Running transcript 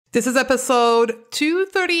This is episode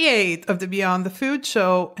 238 of the Beyond the Food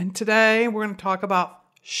Show, and today we're going to talk about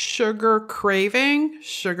sugar craving,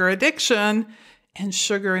 sugar addiction, and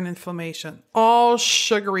sugar and inflammation. All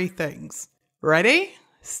sugary things. Ready?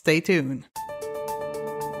 Stay tuned.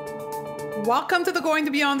 Welcome to the Going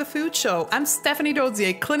to Beyond the Food Show. I'm Stephanie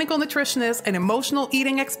Dozier, clinical nutritionist and emotional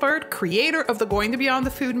eating expert, creator of the Going to Beyond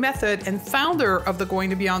the Food method, and founder of the Going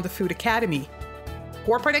to Beyond the Food Academy.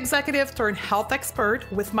 Corporate executive turned health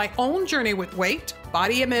expert with my own journey with weight,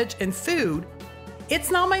 body image, and food. It's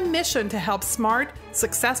now my mission to help smart,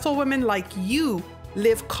 successful women like you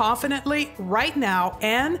live confidently right now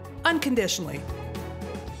and unconditionally.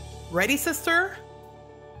 Ready, sister?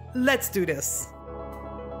 Let's do this.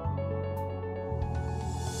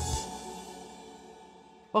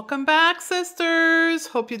 Welcome back, sisters.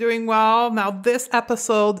 Hope you're doing well. Now, this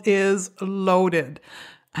episode is loaded.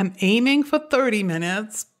 I'm aiming for 30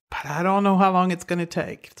 minutes, but I don't know how long it's going to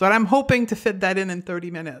take. So I'm hoping to fit that in 30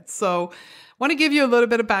 minutes. So I want to give you a little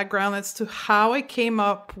bit of background as to how I came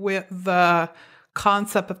up with the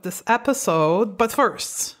concept of this episode. But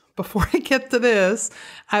first, before I get to this,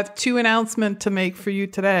 I have two announcements to make for you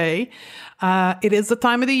today. It is the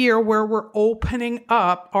time of the year where we're opening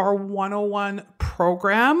up our 101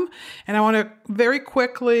 program. And I want to very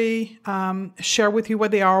quickly share with you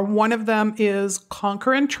what they are. One of them is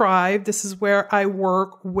Conquer and Thrive. This is where I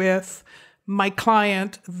work with my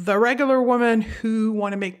client, the regular woman who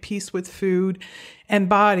want to make peace with food and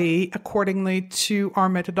body accordingly to our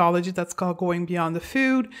methodology that's called Going Beyond the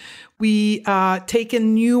Food. We take a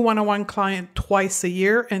new one-on-one client twice a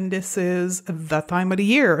year, and this is the time of the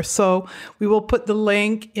year. So we will put the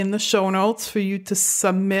link in the show notes for you to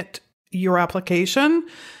submit your application.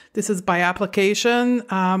 This is by application.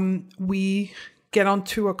 We get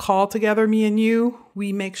onto a call together, me and you.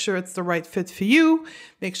 We make sure it's the right fit for you,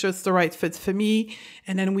 make sure it's the right fit for me,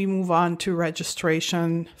 and then we move on to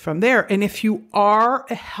registration from there. And if you are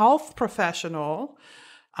a health professional,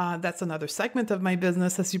 that's another segment of my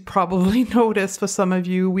business. As you probably noticed, for some of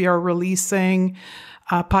you, we are releasing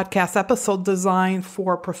a podcast episode designed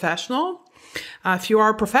for professional. If you are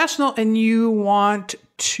a professional and you want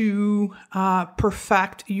to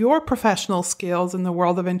perfect your professional skills in the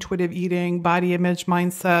world of intuitive eating, body image,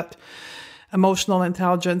 mindset, emotional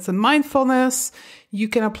intelligence, and mindfulness, you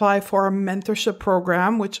can apply for a mentorship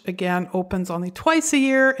program, which again opens only twice a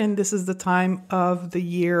year. And this is the time of the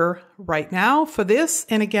year right now for this.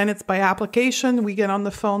 And again, it's by application. We get on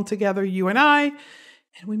the phone together, you and I,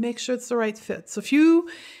 and we make sure it's the right fit. So if you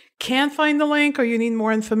can't find the link or you need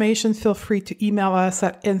more information, feel free to email us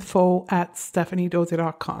at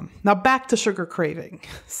info@stephaniedozier.com. Now back to sugar craving.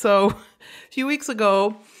 So a few weeks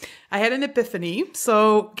ago, I had an epiphany.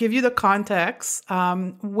 So give you the context.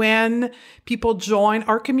 When people join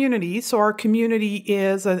our community, so our community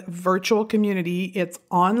is a virtual community. It's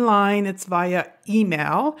online. It's via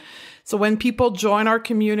email. So when people join our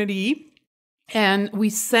community and we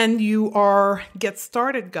send you our Get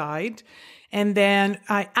Started guide, and then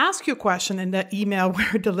I ask you a question in that email where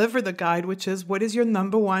I deliver the guide, which is, what is your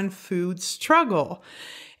number one food struggle?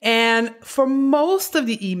 And for most of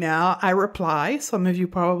the email, I reply. Some of you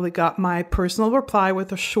probably got my personal reply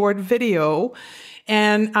with a short video.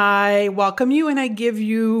 And I welcome you and I give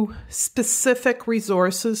you specific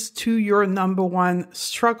resources to your number one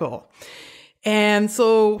struggle. And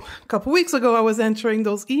so a couple weeks ago, I was entering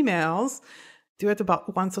those emails, do it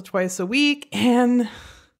about once or twice a week. And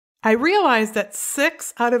I realized that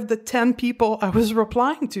 6 out of the 10 people I was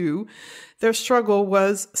replying to, their struggle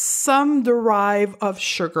was some derive of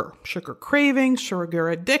sugar craving, sugar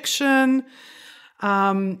addiction.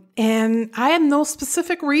 And I had no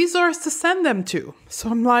specific resource to send them to. So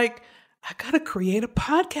I'm like, I got to create a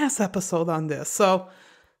podcast episode on this. So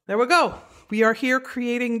there we go. We are here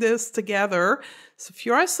creating this together. So if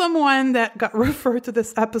you are someone that got referred to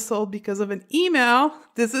this episode because of an email,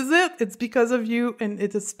 this is it. It's because of you, and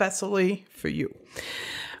it's especially for you.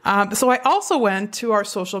 So I also went to our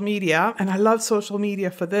social media, and I love social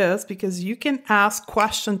media for this because you can ask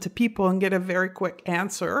questions to people and get a very quick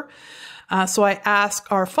answer. So I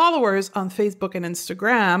asked our followers on Facebook and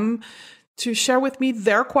Instagram to share with me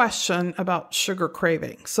their question about sugar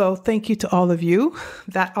craving. So thank you to all of you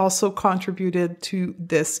that also contributed to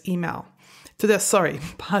this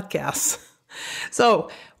podcast. So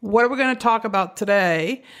what are we going to talk about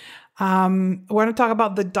today? We're going to talk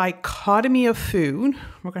about the dichotomy of food.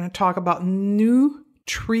 We're going to talk about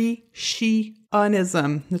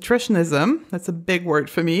nutritionism. That's a big word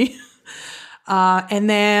for me. And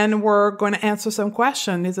then we're going to answer some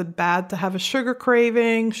questions. Is it bad to have a sugar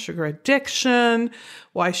craving, sugar addiction?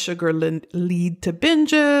 Why sugar lead to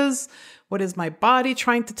binges? What is my body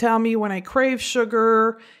trying to tell me when I crave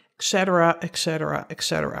sugar, etc., etc.,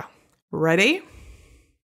 etc. Ready?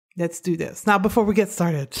 Let's do this. Now, before we get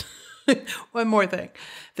started, one more thing.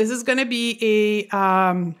 This is going to be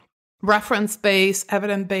a reference-based,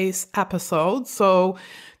 evidence-based episode. So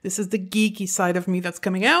this is the geeky side of me that's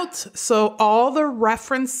coming out. So all the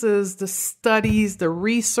references, the studies, the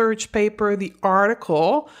research paper, the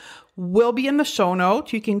article will be in the show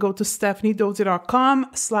note. You can go to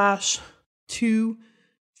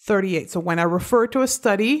stephaniedozzi.com/238. So when I refer to a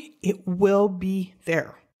study, it will be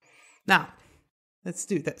there. Now, let's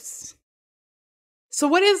do this. So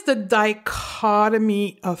what is the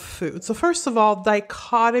dichotomy of food? So first of all,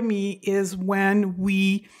 dichotomy is when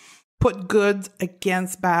we put good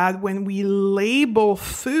against bad, when we label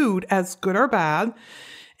food as good or bad.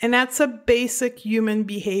 And that's a basic human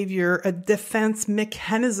behavior, a defense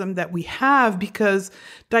mechanism that we have because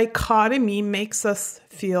dichotomy makes us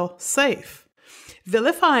feel safe.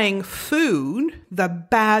 Vilifying food, the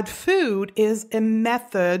bad food, is a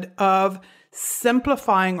method of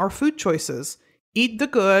simplifying our food choices. Eat the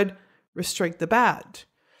good, restrict the bad.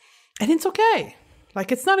 And it's okay.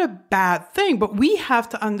 Like, it's not a bad thing, but we have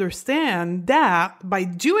to understand that by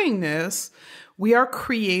doing this, we are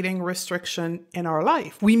creating restriction in our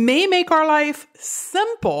life. We may make our life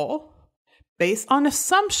simple based on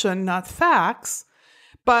assumption, not facts,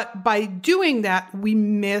 but by doing that, we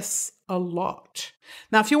miss a lot.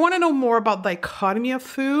 Now, if you want to know more about dichotomy of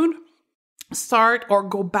food, start or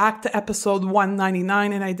go back to episode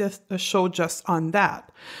 199, and I did a show just on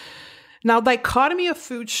that. Now, dichotomy of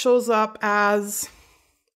food shows up as,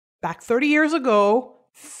 back 30 years ago,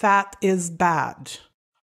 fat is bad.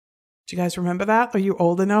 Do you guys remember that? Are you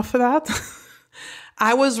old enough for that?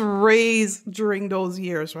 I was raised during those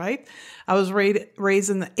years, right? I was raised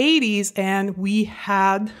in the 80s, and we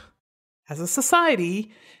had, as a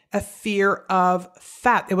society, a fear of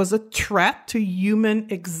fat. It was a threat to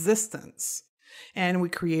human existence. And we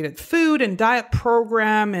created food and diet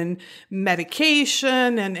program and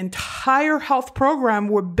medication and entire health program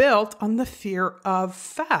were built on the fear of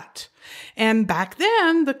fat. And back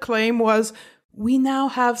then, the claim was, we now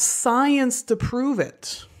have science to prove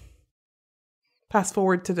it. Fast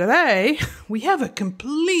forward to today, we have a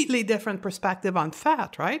completely different perspective on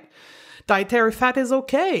fat, right? Dietary fat is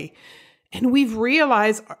okay. And we've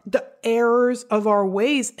realized the errors of our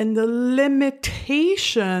ways and the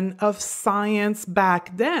limitation of science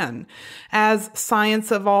back then. As science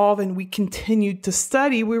evolved and we continued to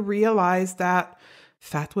study, we realized that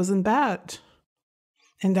fat wasn't bad.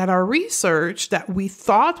 And that our research that we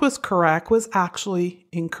thought was correct was actually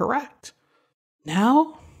incorrect.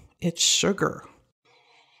 Now it's sugar.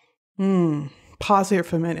 Pause here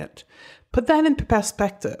for a minute. Put that in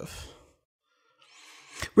perspective.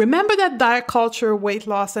 Remember that diet culture, weight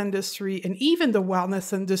loss industry, and even the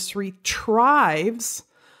wellness industry thrives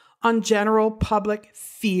on general public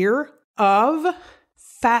fear of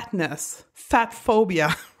fatness, fat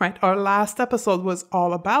phobia, right? Our last episode was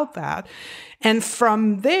all about that. And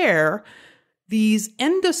from there, these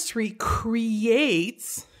industry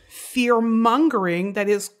creates fear mongering that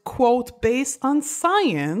is, quote, based on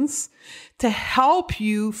science to help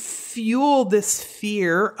you fuel this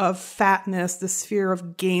fear of fatness, this fear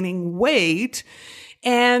of gaining weight.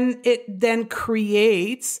 And it then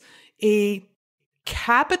creates a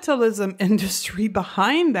capitalism industry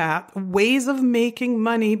behind that, ways of making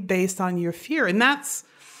money based on your fear. And that's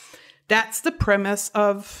the premise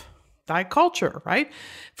of diet culture, right?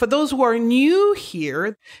 For those who are new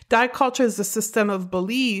here, diet culture is a system of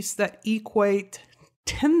beliefs that equate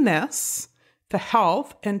thinness to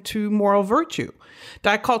health and to moral virtue.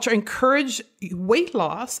 Diet culture encourages weight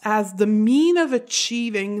loss as the mean of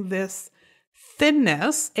achieving this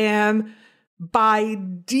thinness, and by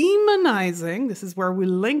demonizing, this is where we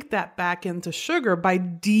link that back into sugar, by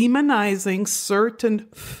demonizing certain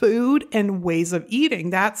food and ways of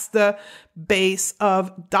eating. That's the base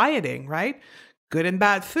of dieting, right? Good and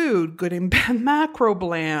bad food, good and bad macro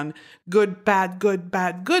plan, good, bad, good,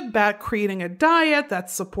 bad, good, bad, creating a diet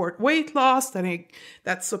that support weight loss,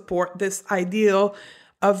 that support this ideal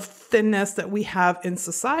of thinness that we have in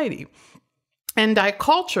society. And diet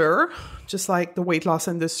culture, just like the weight loss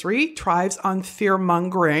industry, thrives on fear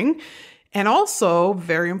mongering. And also,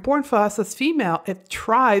 very important for us as female, it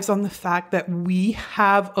thrives on the fact that we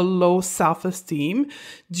have a low self-esteem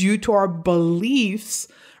due to our beliefs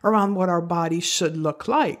around what our body should look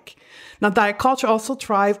like. Now, diet culture also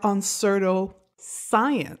thrives on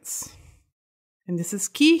pseudoscience. And this is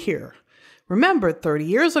key here. Remember, 30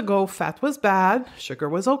 years ago, fat was bad, sugar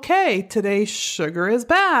was okay. Today, sugar is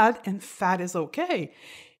bad and fat is okay.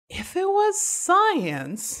 If it was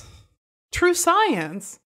science, true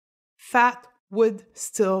science, fat would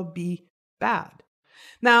still be bad.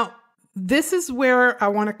 Now, this is where I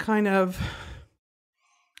want to kind of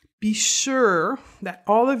be sure that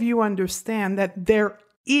all of you understand that there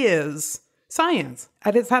is science,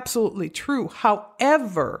 and it's absolutely true.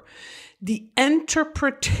 However, the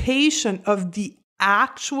interpretation of the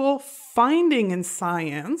actual finding in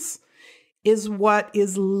science is what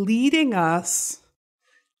is leading us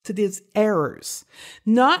to these errors.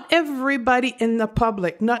 Not everybody in the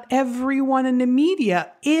public, not everyone in the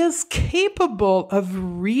media is capable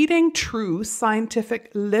of reading true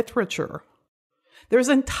scientific literature. There's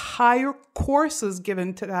entire courses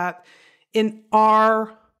given to that in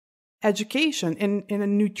our education. In a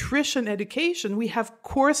nutrition education, we have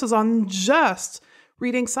courses on just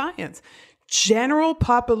reading science. General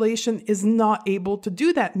population is not able to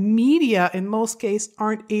do that. Media, in most cases,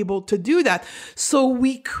 aren't able to do that. So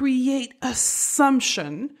we create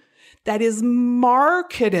assumption that is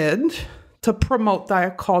marketed to promote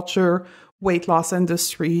diet culture, weight loss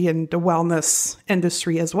industry, and the wellness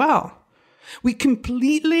industry as well. We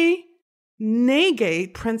completely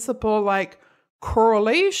negate principle like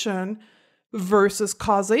correlation versus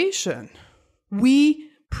causation. We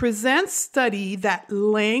present study that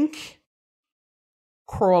link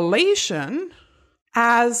correlation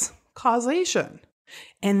as causation.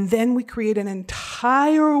 And then we create an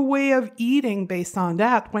entire way of eating based on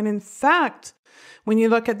that, when in fact, when you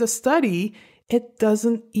look at the study, it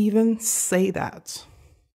doesn't even say that.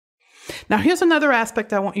 Now, here's another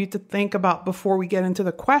aspect I want you to think about before we get into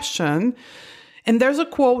the question. And there's a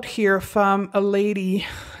quote here from a lady,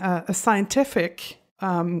 a scientific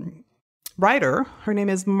writer. Her name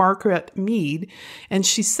is Margaret Mead. And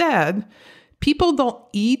she said, "People don't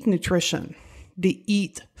eat nutrition, they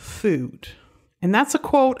eat food." And that's a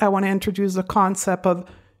quote. I want to introduce the concept of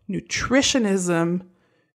nutritionism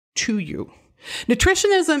to you.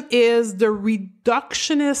 Nutritionism is the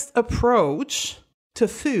reductionist approach to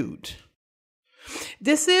food.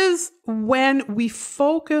 This is when we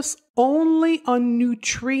focus only on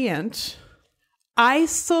nutrient,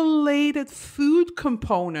 isolated food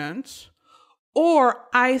components, or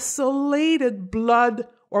isolated blood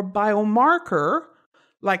or biomarker,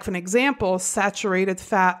 like for an example, saturated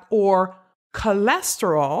fat or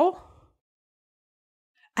cholesterol,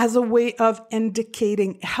 as a way of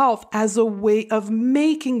indicating health, as a way of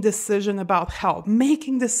making decision about health,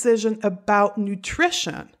 making decision about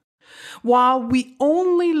nutrition. While we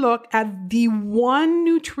only look at the one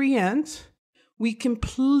nutrient, we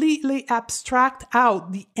completely abstract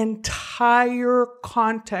out the entire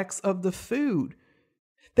context of the food.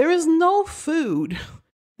 There is no food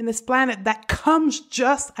in this planet that comes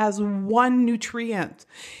just as one nutrient.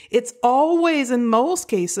 It's always, in most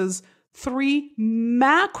cases, 3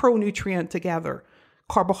 macronutrients together: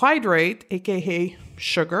 carbohydrate, aka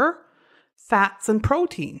sugar, fats, and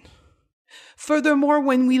protein. Furthermore,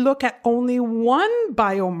 when we look at only one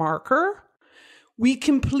biomarker, we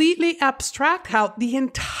completely abstract out the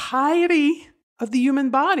entirety of the human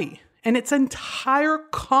body and its entire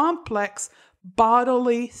complex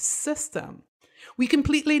bodily system. We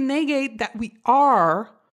completely negate that we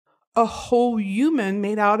are a whole human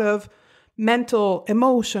made out of mental,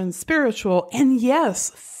 emotion, spiritual, and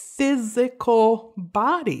yes, physical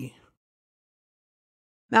body.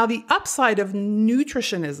 Now, the upside of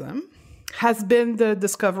nutritionism has been the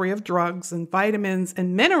discovery of drugs and vitamins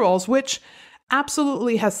and minerals, which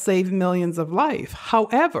absolutely has saved millions of lives.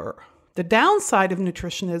 However, the downside of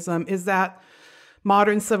nutritionism is that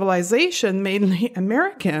modern civilization, mainly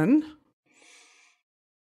American,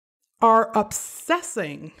 are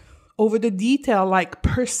obsessing over the detail like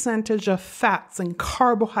percentage of fats and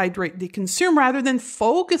carbohydrate they consume rather than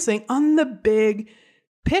focusing on the big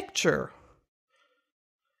picture.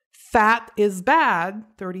 Fat is bad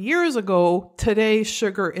 30 years ago. Today,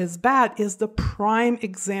 sugar is bad is the prime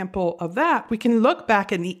example of that. We can look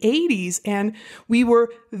back in the 80s and we were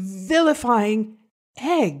vilifying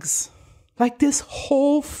eggs, like this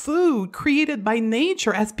whole food created by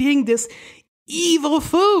nature as being this evil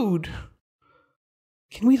food.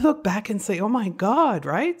 Can we look back and say, oh my God,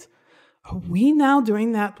 right? Are we now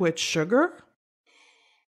doing that with sugar?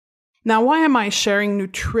 Now, why am I sharing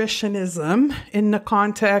nutritionism in the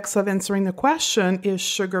context of answering the question, is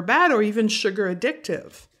sugar bad or even sugar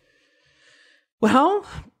addictive? Well,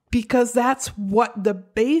 because that's what the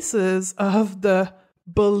basis of the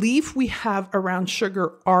belief we have around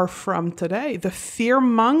sugar are from today. The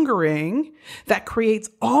fear-mongering that creates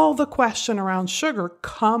all the question around sugar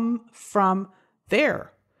come from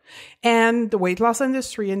there. And the weight loss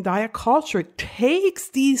industry and diet culture takes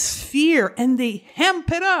these fear and they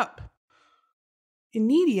hemp it up in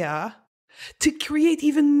media to create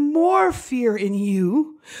even more fear in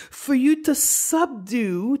you, for you to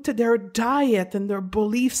subdue to their diet and their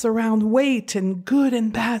beliefs around weight and good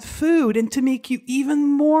and bad food, and to make you even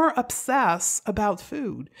more obsessed about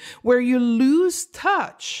food, where you lose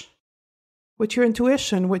touch with your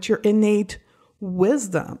intuition, with your innate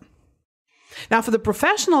wisdom. Now, for the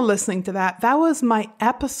professional listening to that was my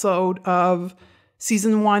episode of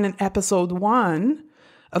season 1 and episode 1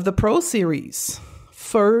 of the Pro series.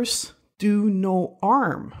 First, do no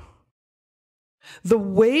harm. The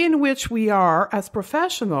way in which we are as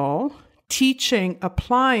professional, teaching,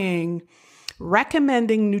 applying,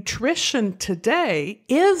 recommending nutrition today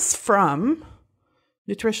is from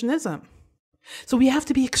nutritionism. So we have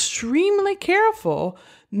to be extremely careful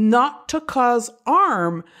not to cause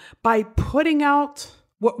harm by putting out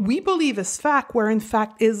what we believe is fact, where in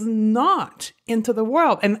fact is not, into the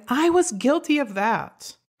world. And I was guilty of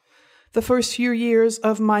that the first few years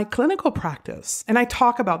of my clinical practice. And I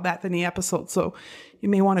talk about that in the episode, so you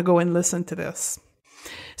may want to go and listen to this.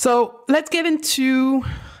 So let's get into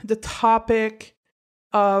the topic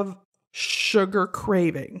of sugar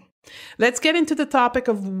craving. Let's get into the topic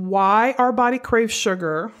of why our body craves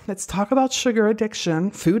sugar. Let's talk about sugar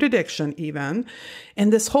addiction, food addiction even,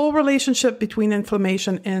 and this whole relationship between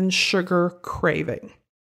inflammation and sugar craving.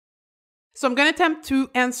 So I'm going to attempt to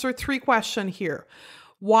answer 3 questions here.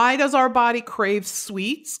 Why does our body crave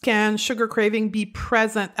sweets? Can sugar craving be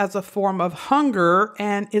present as a form of hunger?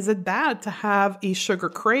 And is it bad to have a sugar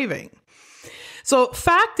craving? So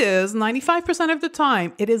fact is, 95% of the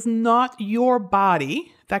time, it is not your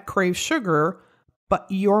body that craves sugar, but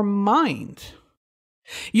your mind.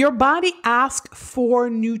 Your body asks for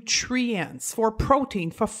nutrients, for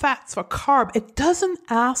protein, for fats, for carb. It doesn't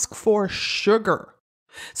ask for sugar.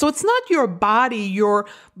 So it's not your body, your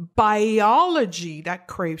biology that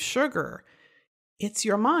craves sugar. It's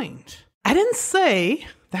your mind. I didn't say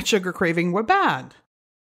that sugar craving were bad,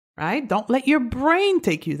 right? Don't let your brain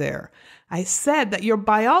take you there. I said that your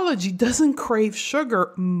biology doesn't crave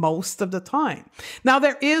sugar most of the time. Now,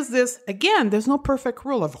 there is this, again, there's no perfect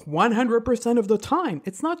rule of 100% of the time.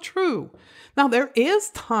 It's not true. Now, there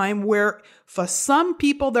is time where for some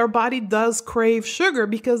people, their body does crave sugar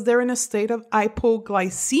because they're in a state of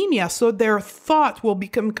hypoglycemia. So their thought will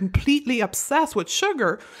become completely obsessed with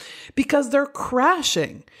sugar because they're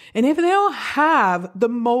crashing. And if they don't have the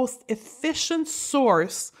most efficient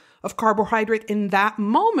source of carbohydrate in that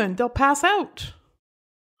moment, they'll pass out.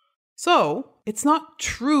 So it's not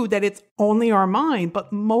true that it's only our mind,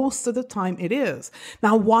 but most of the time it is.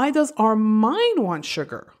 Now, why does our mind want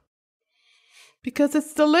sugar? Because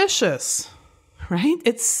it's delicious, right?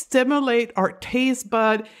 It stimulates our taste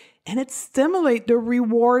bud and it stimulates the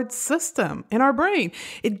reward system in our brain.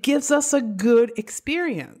 It gives us a good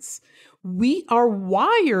experience. We are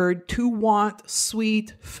wired to want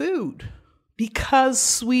sweet food, because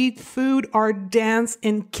sweet food are dense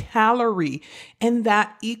in calorie, and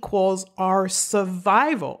that equals our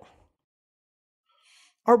survival.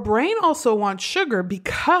 Our brain also wants sugar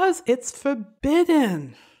because it's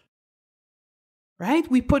forbidden, right?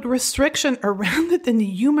 We put restriction around it, and the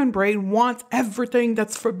human brain wants everything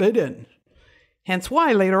that's forbidden. Hence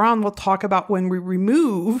why later on we'll talk about when we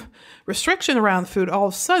remove restriction around food, all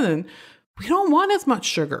of a sudden, we don't want as much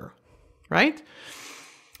sugar, right?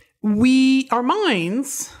 Our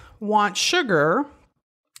minds want sugar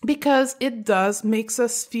because it makes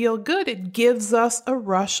us feel good. It gives us a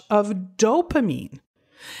rush of dopamine.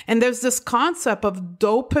 And there's this concept of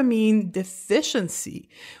dopamine deficiency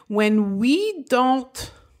when we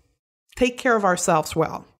don't take care of ourselves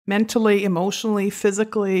well, mentally, emotionally,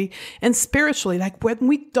 physically, and spiritually. Like when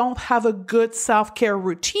we don't have a good self-care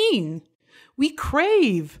routine, we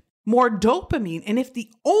crave more dopamine. And if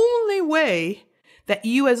the only way that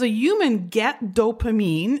you as a human get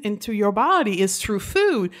dopamine into your body is through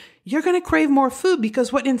food, you're going to crave more food,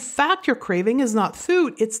 because what in fact you're craving is not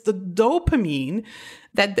food. It's the dopamine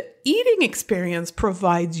that the eating experience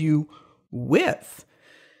provides you with.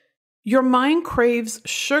 Your mind craves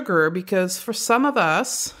sugar because for some of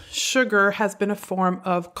us, sugar has been a form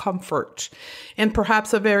of comfort and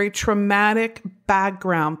perhaps a very traumatic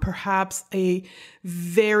background, perhaps a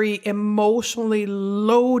very emotionally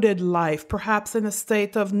loaded life, perhaps in a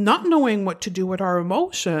state of not knowing what to do with our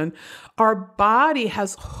emotion. Our body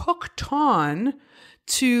has hooked on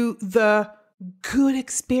to the good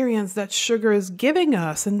experience that sugar is giving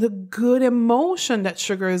us and the good emotion that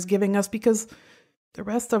sugar is giving us, because the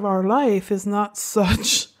rest of our life is not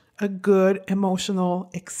such a good emotional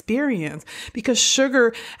experience because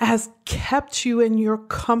sugar has kept you in your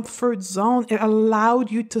comfort zone. It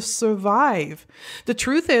allowed you to survive. The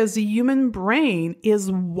truth is, the human brain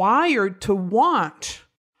is wired to want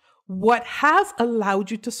what has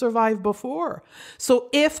allowed you to survive before. So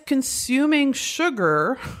if consuming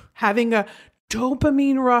sugar, having a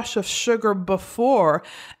dopamine rush of sugar before,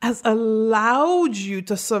 has allowed you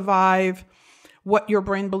to survive what your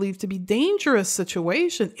brain believes to be dangerous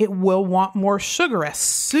situation, it will want more sugar. As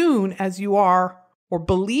soon as you are or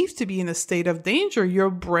believe to be in a state of danger, your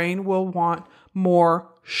brain will want more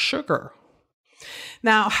sugar.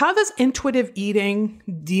 Now, how does intuitive eating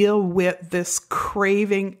deal with this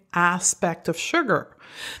craving aspect of sugar?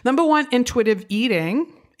 Number one, intuitive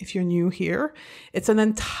eating, if you're new here, it's an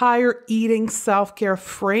entire eating self-care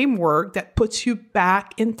framework that puts you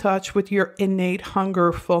back in touch with your innate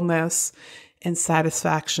hunger, fullness, and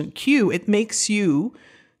satisfaction cue. It makes you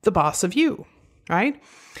the boss of you, right?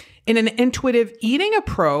 In an intuitive eating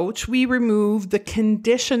approach, we remove the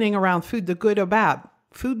conditioning around food, the good or bad.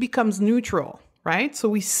 Food becomes neutral, right? So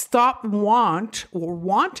we stop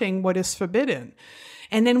wanting what is forbidden.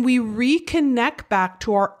 And then we reconnect back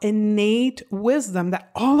to our innate wisdom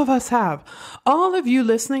that all of us have. All of you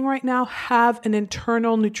listening right now have an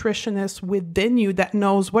internal nutritionist within you that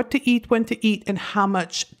knows what to eat, when to eat, and how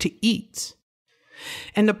much to eat.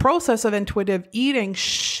 And the process of intuitive eating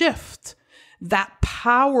shifts that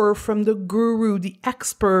power from the guru, the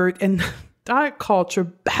expert, and diet culture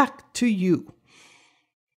back to you.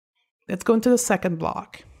 Let's go into the second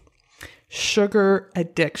block, sugar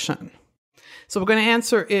addiction. So we're going to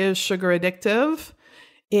answer, is sugar addictive?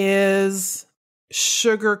 Is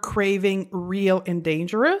sugar craving real and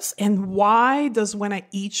dangerous? And why does when I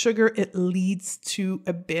eat sugar, it leads to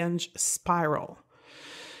a binge spiral?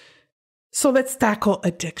 So let's tackle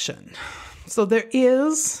addiction. So there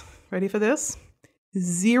is, ready for this?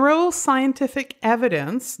 Zero scientific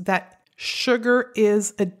evidence that sugar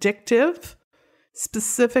is addictive,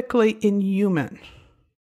 specifically in human.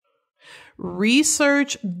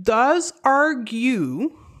 Research does argue,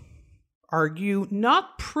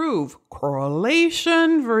 not prove,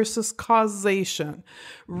 correlation versus causation.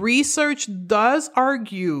 Research does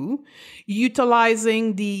argue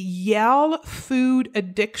utilizing the Yale Food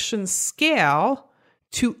Addiction Scale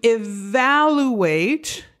to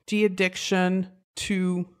evaluate the addiction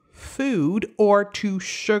to food or to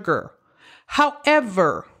sugar.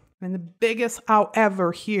 However, and the biggest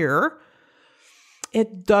however here,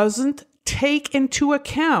 it doesn't take into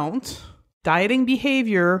account dieting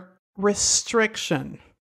behavior restriction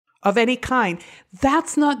of any kind.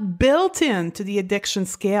 That's not built into the addiction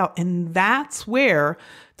scale. And that's where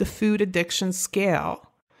the food addiction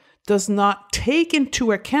scale does not take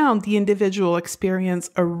into account the individual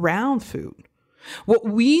experience around food. What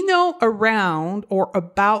we know around or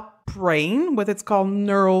about brain, what it's called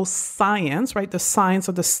neuroscience, right? The science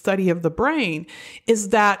of the study of the brain, is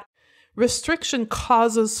that restriction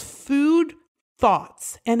causes food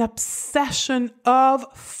thoughts, an obsession of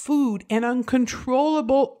food, and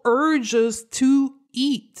uncontrollable urges to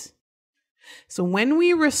eat. So when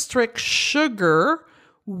we restrict sugar,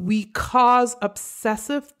 we cause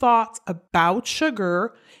obsessive thoughts about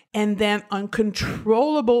sugar and then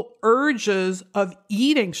uncontrollable urges of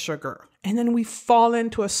eating sugar. And then we fall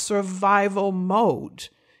into a survival mode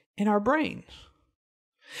in our brain.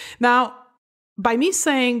 Now, by me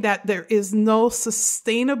saying that there is no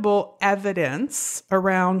sustainable evidence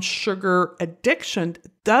around sugar addiction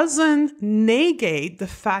doesn't negate the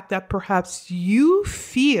fact that perhaps you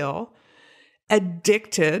feel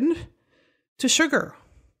addicted to sugar,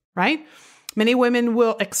 right? Many women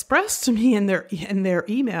will express to me in their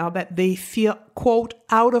email that they feel, quote,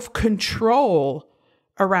 out of control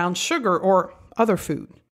around sugar or other food.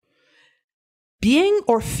 Being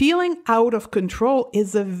or feeling out of control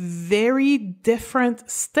is a very different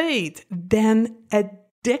state than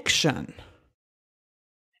addiction.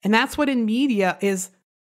 And that's what in media is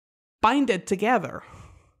binded together.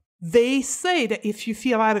 They say that if you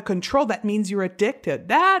feel out of control, that means you're addicted.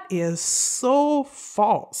 That is so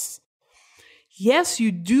false. Yes,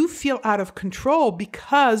 you do feel out of control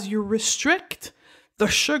because you restrict the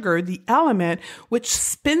sugar, the element, which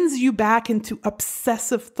spins you back into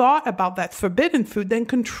obsessive thought about that forbidden food, then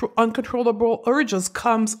uncontrollable urges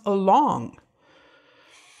comes along.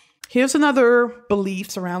 Here's another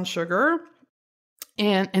beliefs around sugar.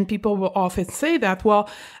 And people will often say that, well,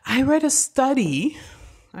 I read a study.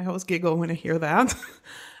 I always giggle when I hear that.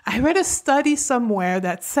 I read a study somewhere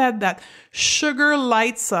that said that sugar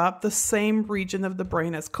lights up the same region of the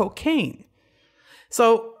brain as cocaine.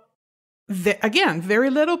 So again, very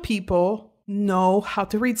little people know how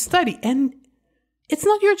to read study. And it's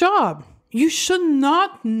not your job. You should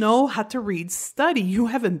not know how to read study. You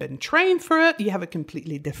haven't been trained for it. You have a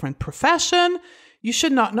completely different profession. You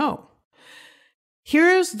should not know.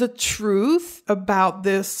 Here's the truth about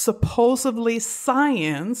this supposedly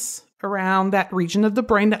science around that region of the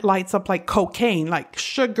brain that lights up like cocaine, like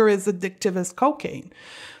sugar is addictive as cocaine.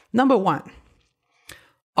 Number one,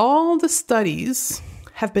 all the studies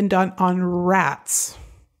have been done on rats.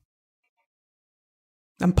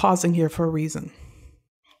 I'm pausing here for a reason.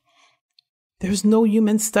 There's no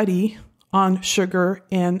human study on sugar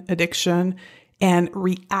and addiction and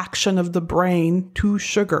reaction of the brain to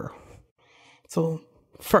sugar. So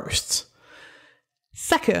first.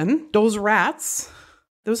 Second, those rats,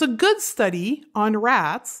 there was a good study on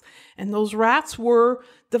rats, and those rats were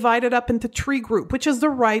divided up into three groups, which is the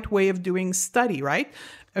right way of doing study, right?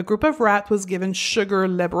 A group of rat was given sugar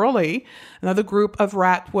liberally. Another group of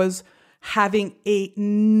rat was having a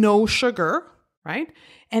no sugar, right?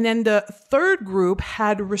 And then the third group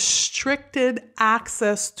had restricted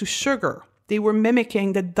access to sugar. They were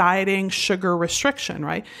mimicking the dieting sugar restriction,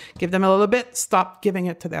 right? Give them a little bit, stop giving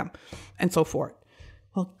it to them, and so forth.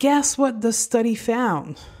 Well, guess what the study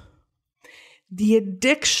found? The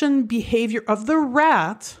addiction behavior of the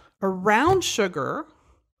rat around sugar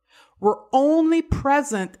were only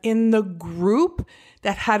present in the group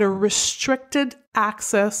that had a restricted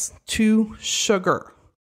access to sugar.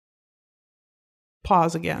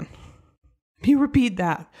 Pause again. Let me repeat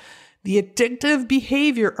that. The addictive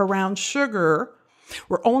behavior around sugar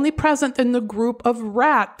were only present in the group of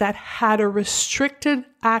rat that had a restricted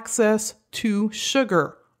access to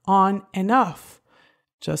sugar on enough,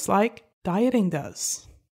 just like dieting does.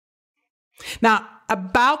 Now,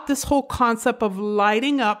 about this whole concept of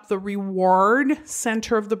lighting up the reward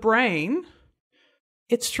center of the brain,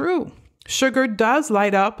 it's true. Sugar does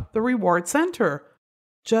light up the reward center,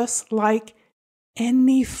 just like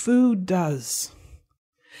any food does.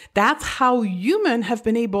 That's how humans have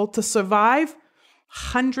been able to survive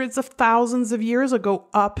hundreds of thousands of years ago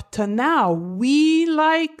up to now. We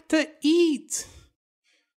like to eat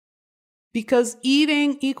because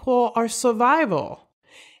eating equals our survival.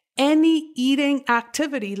 Any eating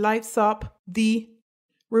activity lights up the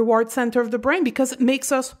reward center of the brain because it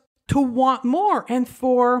makes us to want more. And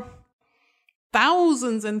for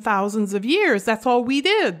thousands and thousands of years, that's all we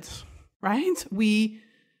did, right? We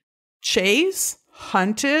chase,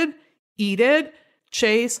 hunted, eated,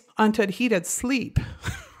 chase, hunted, heated, sleep.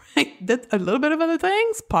 Right? Did a little bit of other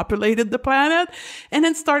things, populated the planet, and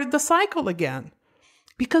then started the cycle again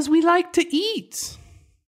because we like to eat.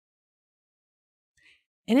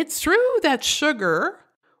 And it's true that sugar,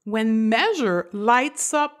 when measured,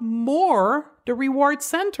 lights up more the reward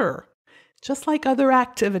center, just like other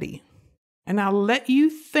activity. And I'll let you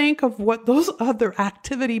think of what those other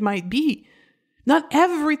activity might be. Not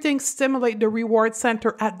everything stimulates the reward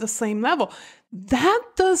center at the same level. That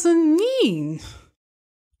doesn't mean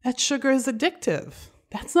that sugar is addictive.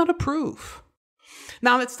 That's not a proof.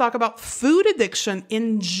 Now let's talk about food addiction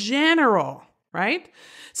in general, right?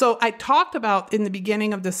 So I talked about in the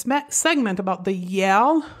beginning of this segment about the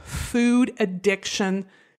Yale food addiction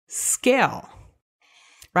scale,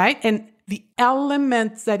 right? And the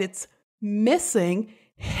elements that it's missing,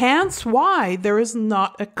 hence why there is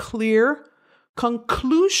not a clear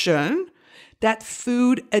conclusion that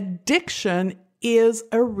food addiction is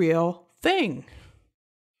a real thing.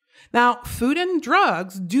 Now, food and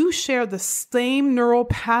drugs do share the same neural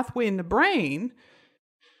pathway in the brain,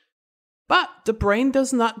 but the brain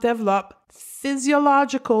does not develop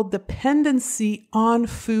physiological dependency on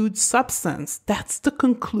food substance. That's the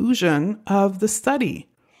conclusion of the study.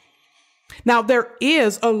 Now, there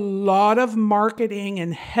is a lot of marketing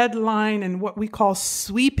and headline and what we call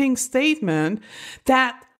sweeping statement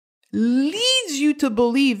that leads you to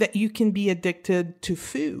believe that you can be addicted to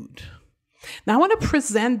food. Now, I want to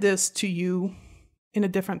present this to you in a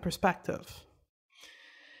different perspective.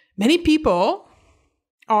 Many people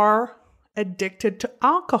are addicted to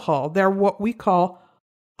alcohol. They're what we call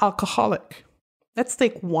alcoholic. Let's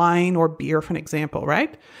take wine or beer for an example,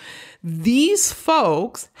 right? These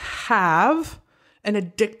folks have an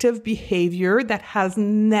addictive behavior that has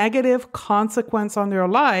negative consequence on their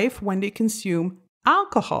life when they consume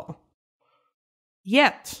alcohol.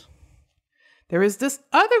 Yet, there is this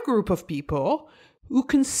other group of people who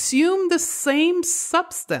consume the same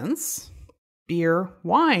substance, beer,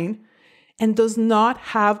 wine, and does not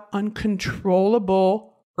have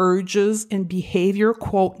uncontrollable urges and behavior,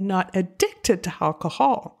 quote, not addicted to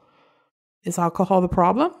alcohol. Is alcohol the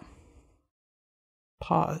problem?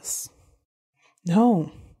 Pause.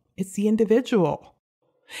 No, it's the individual.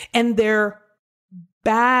 And their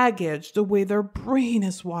baggage, the way their brain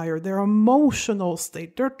is wired, their emotional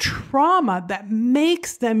state, their trauma that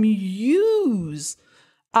makes them use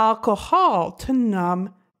alcohol to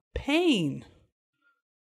numb pain.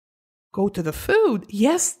 Go to the food.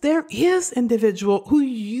 Yes, there is individual who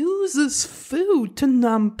uses food to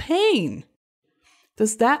numb pain.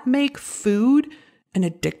 Does that make food an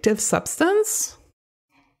addictive substance?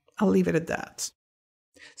 I'll leave it at that.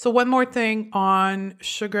 So one more thing on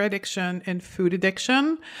sugar addiction and food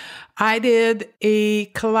addiction. I did a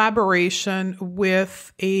collaboration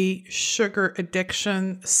with a sugar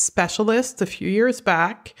addiction specialist a few years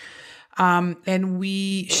back.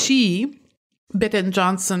 She, Bitten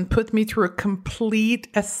Johnson, put me through a complete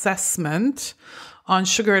assessment on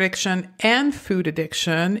sugar addiction and food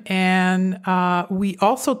addiction. And we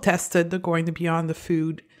also tested the Going to Beyond the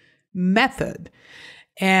Food method.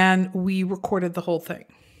 And we recorded the whole thing,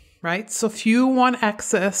 right? So if you want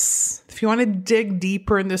to dig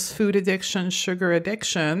deeper in this food addiction, sugar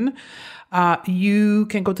addiction, you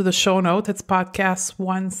can go to the show notes. It's podcast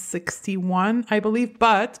 161, I believe.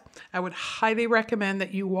 But I would highly recommend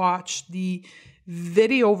that you watch the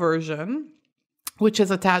video version, which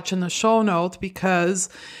is attached in the show notes, because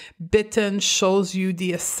Bitten shows you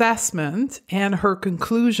the assessment, and her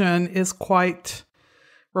conclusion is quite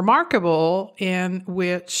remarkable, in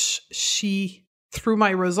which she, through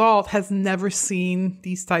my result, has never seen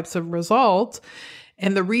these types of results.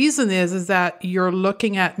 And the reason is that you're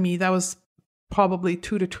looking at me, that was probably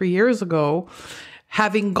 2 to 3 years ago,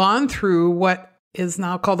 having gone through what is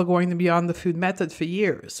now called the Going Beyond the Food method for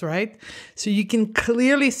years, right? So you can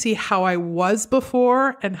clearly see how I was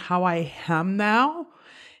before and how I am now.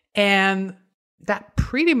 And that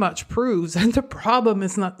pretty much proves that the problem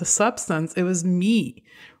is not the substance, it was me,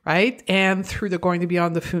 right? And through the Going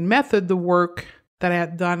Beyond the Food method, the work that I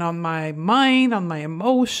had done on my mind, on my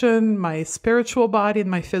emotion, my spiritual body,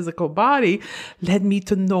 and my physical body led me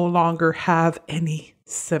to no longer have any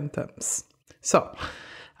symptoms. So,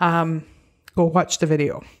 go watch the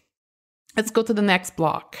video. Let's go to the next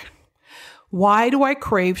block. Why do I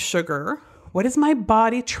crave sugar? What is my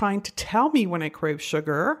body trying to tell me when I crave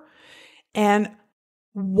sugar? And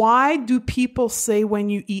why do people say when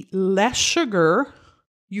you eat less sugar,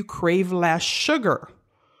 you crave less sugar?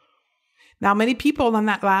 Now, many people on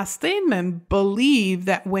that last statement believe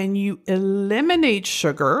that when you eliminate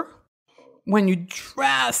sugar, when you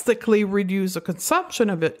drastically reduce the consumption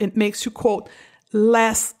of it, it makes you, quote,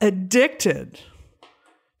 less addicted.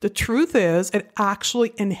 The truth is, it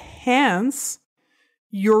actually enhances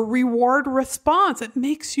your reward response. It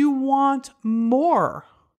makes you want more.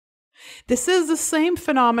 This is the same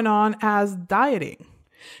phenomenon as dieting.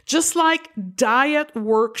 Just like diet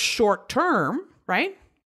works short term, right?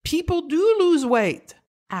 People do lose weight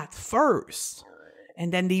at first,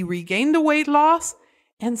 and then they regain the weight loss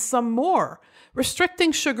and some more.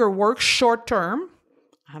 Restricting sugar works short term,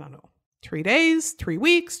 3 days, 3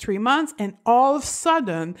 weeks, 3 months, and all of a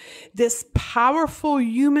sudden, this powerful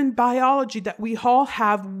human biology that we all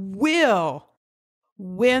have will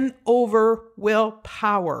win over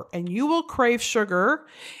willpower. And you will crave sugar,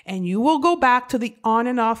 and you will go back to the on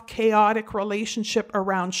and off chaotic relationship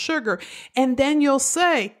around sugar. And then you'll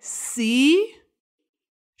say, see,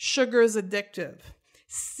 sugar is addictive.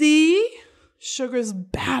 See, sugar is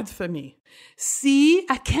bad for me. See,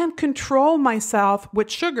 I can't control myself with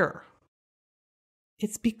sugar.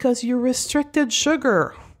 It's because you restricted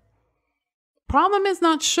sugar. Problem is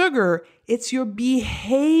not sugar, it's your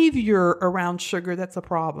behavior around sugar that's a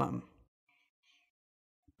problem.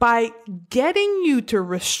 By getting you to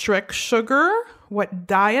restrict sugar, what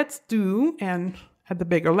diets do, and at the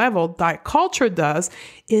bigger level, diet culture does,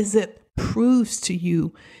 is it proves to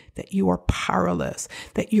you that you are powerless,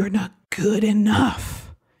 that you're not good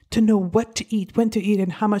enough to know what to eat, when to eat,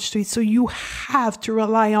 and how much to eat. So you have to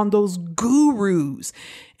rely on those gurus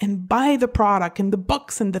and buy the product and the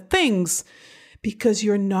books and the things because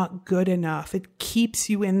you're not good enough. It keeps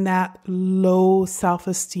you in that low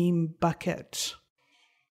self-esteem bucket.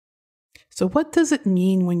 So what does it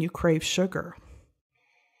mean when you crave sugar?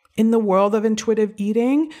 In the world of intuitive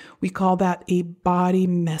eating, we call that a body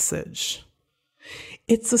message.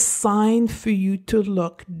 It's a sign for you to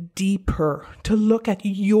look deeper, to look at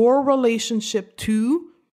your relationship to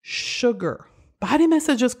sugar. Body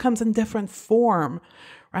messages comes in different form,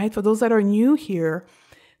 right? For those that are new here,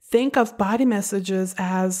 think of body messages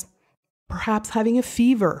as perhaps having a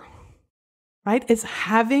fever, right? Is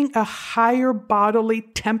having a higher bodily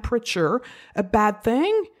temperature a bad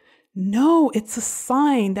thing? No, it's a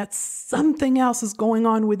sign that something else is going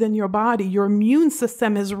on within your body. Your immune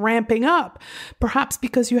system is ramping up, perhaps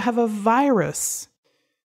because you have a virus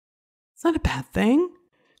It's not a bad thing.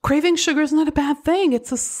 Craving sugar is not a bad thing.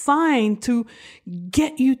 It's a sign to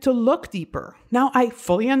get you to look deeper. Now, I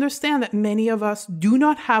fully understand that many of us do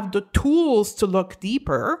not have the tools to look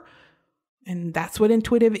deeper. And that's what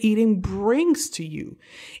intuitive eating brings to you.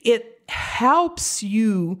 It helps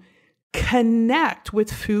you connect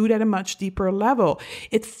with food at a much deeper level.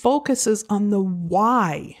 It focuses on the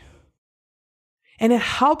why. And it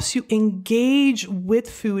helps you engage with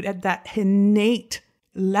food at that innate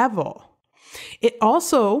level. It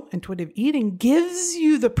also, intuitive eating, gives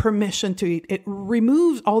you the permission to eat. It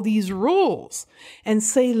removes all these rules and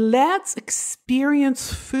say, let's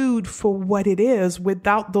experience food for what it is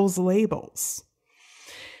without those labels.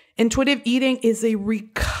 Intuitive eating is a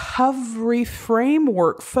recovery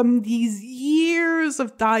framework from these years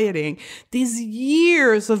of dieting, these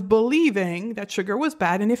years of believing that sugar was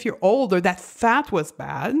bad. And if you're older, that fat was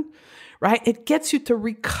bad. Right? It gets you to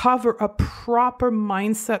recover a proper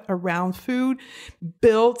mindset around food,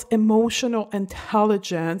 builds emotional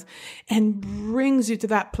intelligence, and brings you to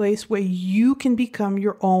that place where you can become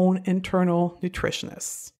your own internal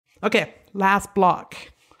nutritionist. Okay, last block.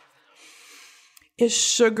 Is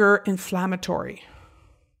sugar inflammatory?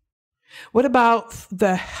 What about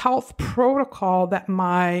the health protocol that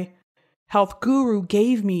my health guru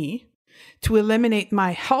gave me to eliminate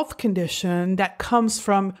my health condition that comes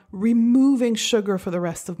from removing sugar for the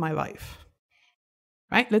rest of my life?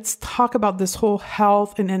 Right? Let's talk about this whole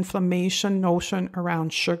health and inflammation notion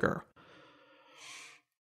around sugar.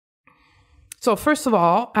 So first of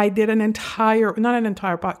all, I did not an entire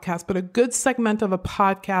podcast, but a good segment of a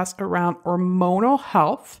podcast around hormonal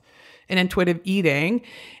health and intuitive eating.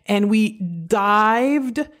 And we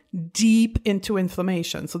dived deep into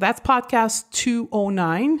inflammation. So that's podcast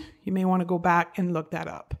 209. You may want to go back and look that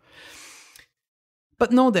up.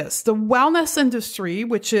 But know this, the wellness industry,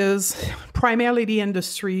 which is primarily the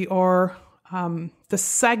industry or the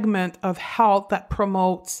segment of health that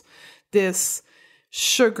promotes this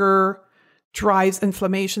sugar drives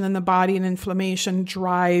inflammation in the body and inflammation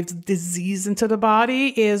drives disease into the body,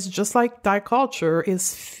 is just like diet culture,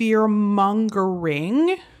 is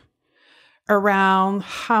fear-mongering around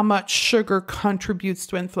how much sugar contributes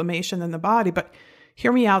to inflammation in the body. But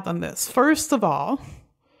hear me out on this. First of all,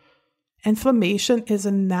 inflammation is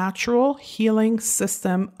a natural healing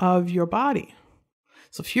system of your body.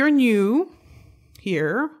 So if you're new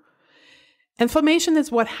here, inflammation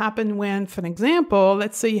is what happened when, for an example,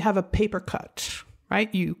 let's say you have a paper cut,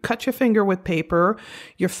 right? You cut your finger with paper.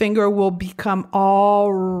 Your finger will become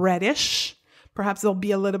all reddish. Perhaps there'll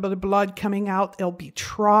be a little bit of blood coming out. It'll be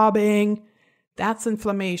throbbing. That's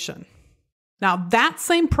inflammation. Now, that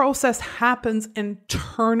same process happens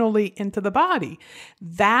internally into the body.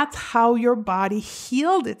 That's how your body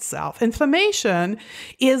healed itself. Inflammation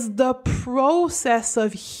is the process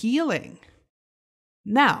of healing.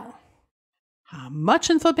 Now, how much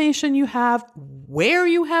inflammation you have, where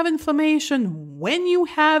you have inflammation, when you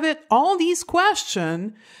have it, all these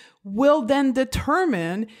questions will then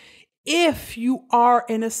determine if you are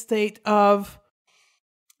in a state of,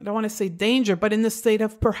 I don't want to say danger, but in the state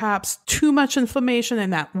of perhaps too much inflammation in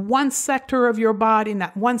that one sector of your body, in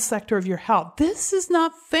that one sector of your health. This is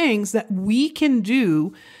not things that we can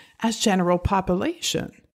do as general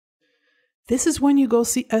population. This is when you go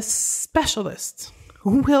see a specialist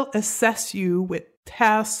who will assess you with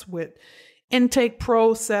tests, with intake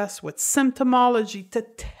process, with symptomology to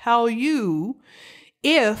tell you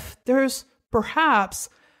if there's perhaps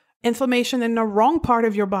inflammation in the wrong part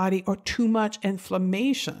of your body or too much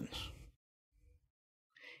inflammation.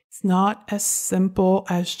 It's not as simple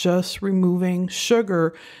as just removing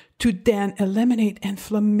sugar to then eliminate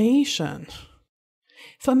inflammation.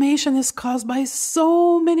 Inflammation is caused by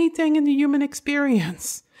so many things in the human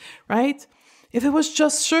experience, right? If it was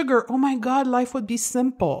just sugar, oh my God, life would be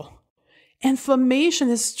simple. Inflammation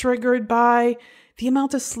is triggered by the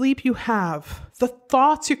amount of sleep you have, the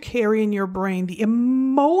thoughts you carry in your brain, the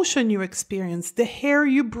emotion you experience, the air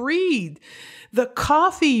you breathe, the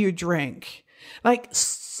coffee you drink, like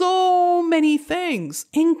so many things,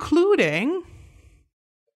 including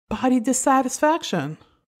body dissatisfaction.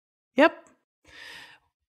 Yep.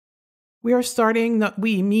 We are starting, not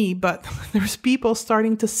we, me, but there's people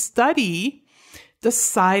starting to study the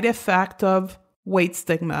side effect of weight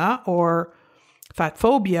stigma or fat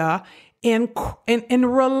phobia in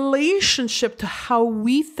relationship to how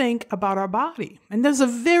we think about our body. And there's a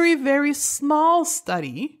very, very small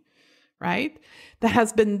study, right, that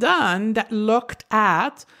has been done that looked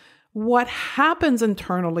at what happens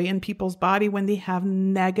internally in people's body when they have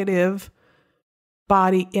negative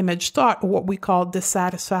body image thought, or what we call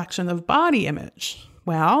dissatisfaction of body image.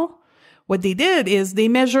 Well, What they did is they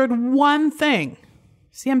measured one thing.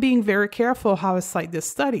 See, I'm being very careful how I cite this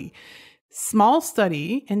study. Small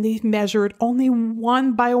study, and they measured only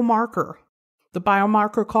one biomarker, the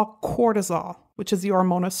biomarker called cortisol, which is the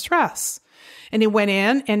hormone of stress. And they went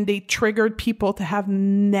in and they triggered people to have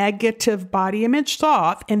negative body image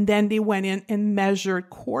thought, and then they went in and measured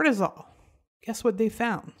cortisol. Guess what they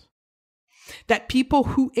found? That people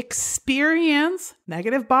who experience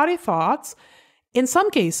negative body thoughts, in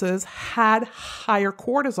some cases, had higher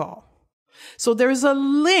cortisol. So there's a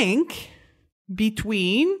link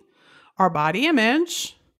between our body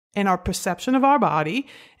image and our perception of our body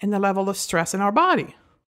and the level of stress in our body.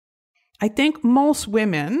 I think most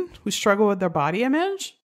women who struggle with their body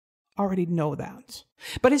image already know that.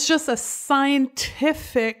 But it's just a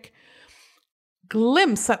scientific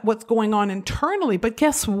glimpse at what's going on internally. But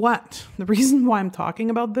guess what? The reason why I'm talking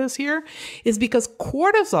about this here is because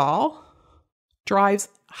cortisol drives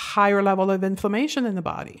higher level of inflammation in the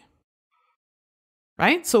body.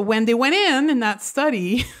 Right? So when they went in that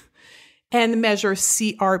study and measure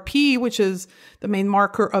CRP, which is the main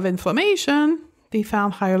marker of inflammation, they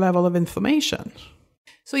found higher level of inflammation.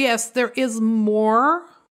 So yes, there is more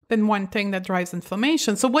than one thing that drives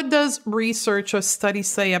inflammation. So what does research or studies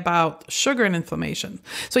say about sugar and inflammation?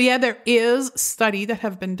 So yeah, there is studies that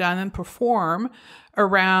have been done and performed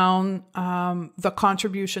around the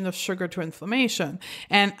contribution of sugar to inflammation.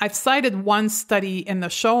 And I've cited one study in the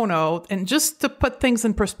show note, and just to put things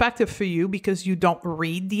in perspective for you, because you don't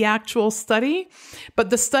read the actual study, but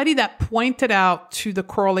the study that pointed out to the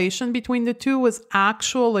correlation between the two was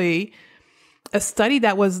actually a study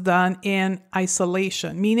that was done in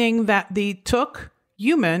isolation, meaning that they took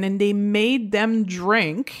human and they made them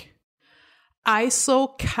drink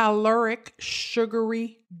isocaloric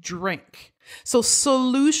sugary drink. So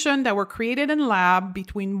solution that were created in lab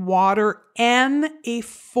between water and a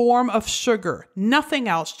form of sugar, nothing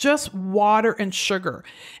else, just water and sugar.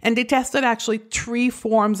 And they tested actually 3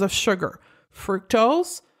 forms of sugar: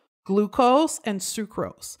 fructose, glucose, and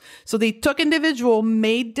sucrose. So they took individual,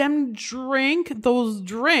 made them drink those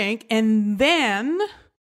drink, and then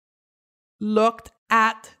looked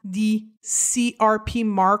at the CRP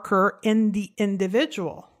marker in the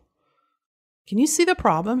individual. Can you see the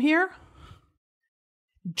problem here?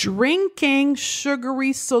 Drinking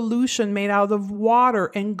sugary solution made out of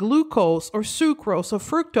water and glucose or sucrose or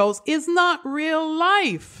fructose is not real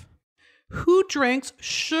life. Who drinks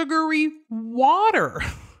sugary water?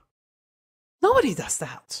 Nobody does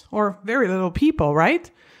that, or very little people,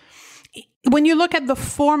 right? When you look at the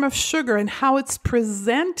form of sugar and how it's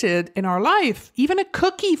presented in our life, even a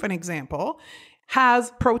cookie, for an example,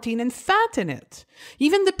 has protein and fat in it.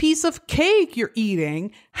 Even the piece of cake you're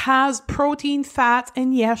eating has protein, fat,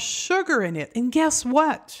 and yes, sugar in it. And guess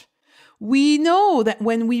what? We know that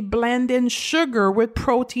when we blend in sugar with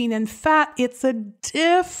protein and fat, it's a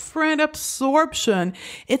different absorption.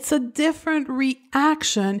 It's a different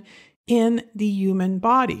reaction in the human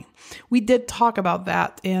body. We did talk about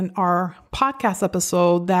that in our podcast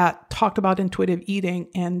episode that talked about intuitive eating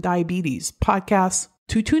and diabetes. Podcast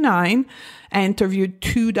 229. I interviewed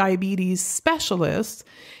 2 diabetes specialists,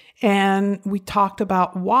 and we talked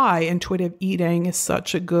about why intuitive eating is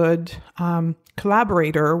such a good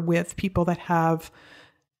collaborator with people that have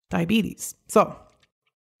diabetes.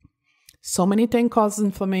 So many things cause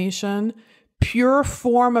inflammation. Pure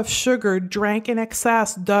form of sugar drank in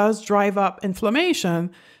excess does drive up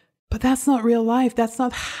inflammation, but that's not real life. That's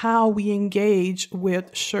not how we engage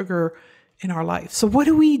with sugar in our life. So what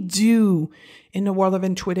do we do in the world of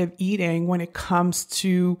intuitive eating when it comes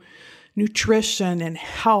to nutrition and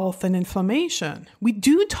health and inflammation? We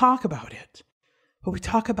do talk about it, but we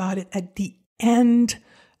talk about it at the end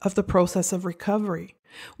of the process of recovery.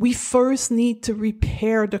 We first need to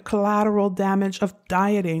repair the collateral damage of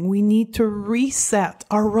dieting. We need to reset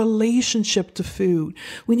our relationship to food.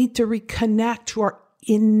 We need to reconnect to our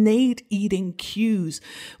innate eating cues.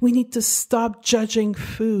 We need to stop judging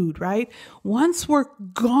food, right? Once we're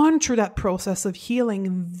gone through that process of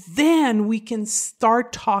healing, then we can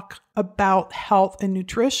start talk about health and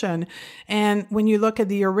nutrition. And when you look at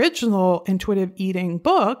the original intuitive eating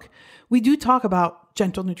book, we do talk about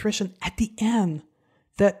gentle nutrition at the end,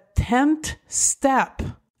 the 10th step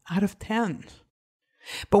out of 10.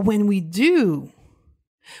 But when we do,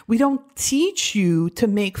 we don't teach you to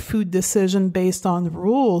make food decisions based on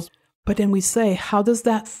rules, but then we say, how does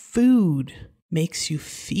that food makes you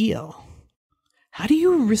feel? How do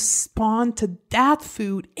you respond to that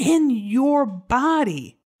food in your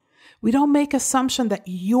body? We don't make assumption that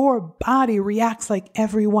your body reacts like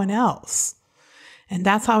everyone else. And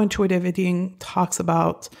that's how intuitive eating talks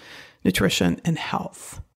about nutrition and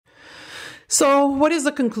health. So what is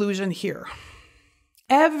the conclusion here?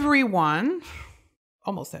 Everyone,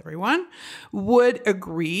 almost everyone, would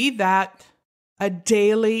agree that a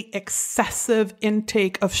daily excessive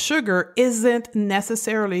intake of sugar isn't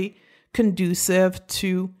necessarily conducive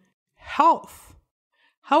to health.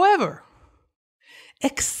 However,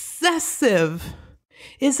 excessive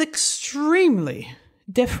is extremely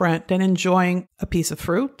different than enjoying a piece of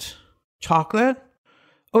fruit, chocolate,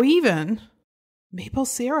 or even maple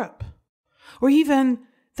syrup, or even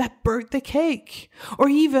that birthday cake, or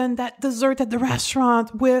even that dessert at the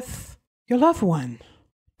restaurant with your loved one.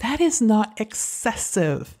 That is not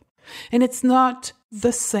excessive. And it's not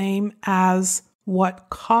the same as what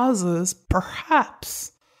causes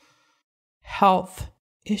perhaps health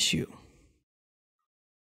issue.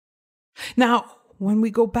 Now, when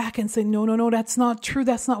we go back and say, no, that's not true.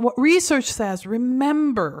 That's not what research says.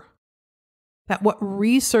 Remember that what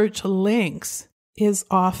research links is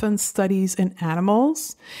often studies in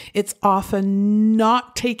animals. It's often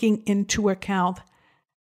not taking into account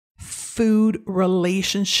food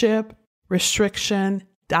relationship, restriction,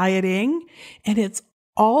 dieting, and it's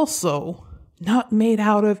also not made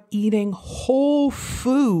out of eating whole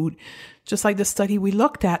food. Just like the study we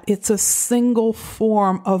looked at, it's a single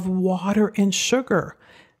form of water and sugar.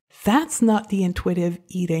 That's not the intuitive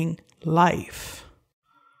eating life.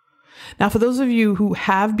 Now, for those of you who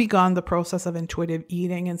have begun the process of intuitive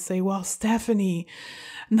eating and say, well, Stephanie,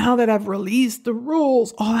 now that I've released the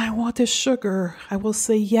rules, all I want is sugar. I will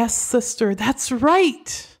say, yes, sister, that's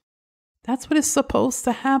right. That's what is supposed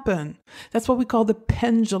to happen. That's what we call the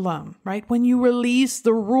pendulum, right? When you release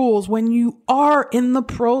the rules, when you are in the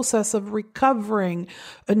process of recovering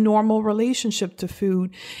a normal relationship to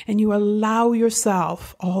food and you allow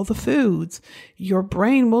yourself all the foods, your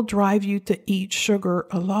brain will drive you to eat sugar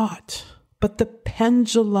a lot. But the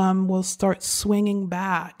pendulum will start swinging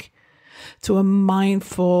back to a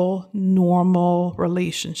mindful, normal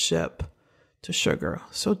relationship to sugar.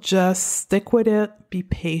 So just stick with it, be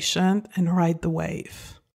patient, and ride the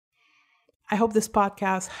wave. I hope this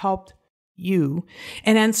podcast helped you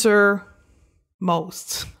and answer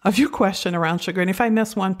most of your question around sugar. And if I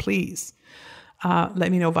miss one, please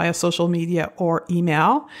let me know via social media or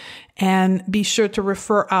email. And be sure to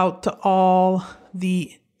refer out to all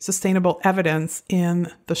the sustainable evidence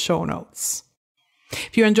in the show notes.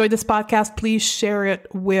 If you enjoyed this podcast, please share it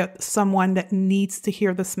with someone that needs to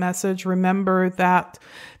hear this message. Remember that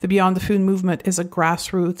the Beyond the Food movement is a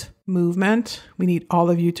grassroots movement. We need all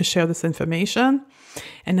of you to share this information.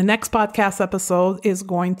 And the next podcast episode is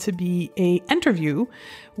going to be an interview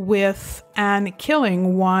with Anne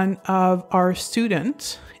Killing, one of our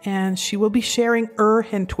students, and she will be sharing her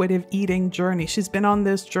intuitive eating journey. She's been on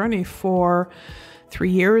this journey for 3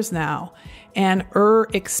 years now. And her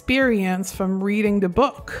experience from reading the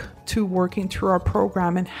book to working through our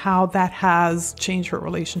program and how that has changed her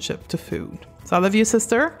relationship to food. So I love you,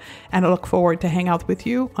 sister, and I look forward to hang out with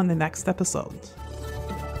you on the next episode.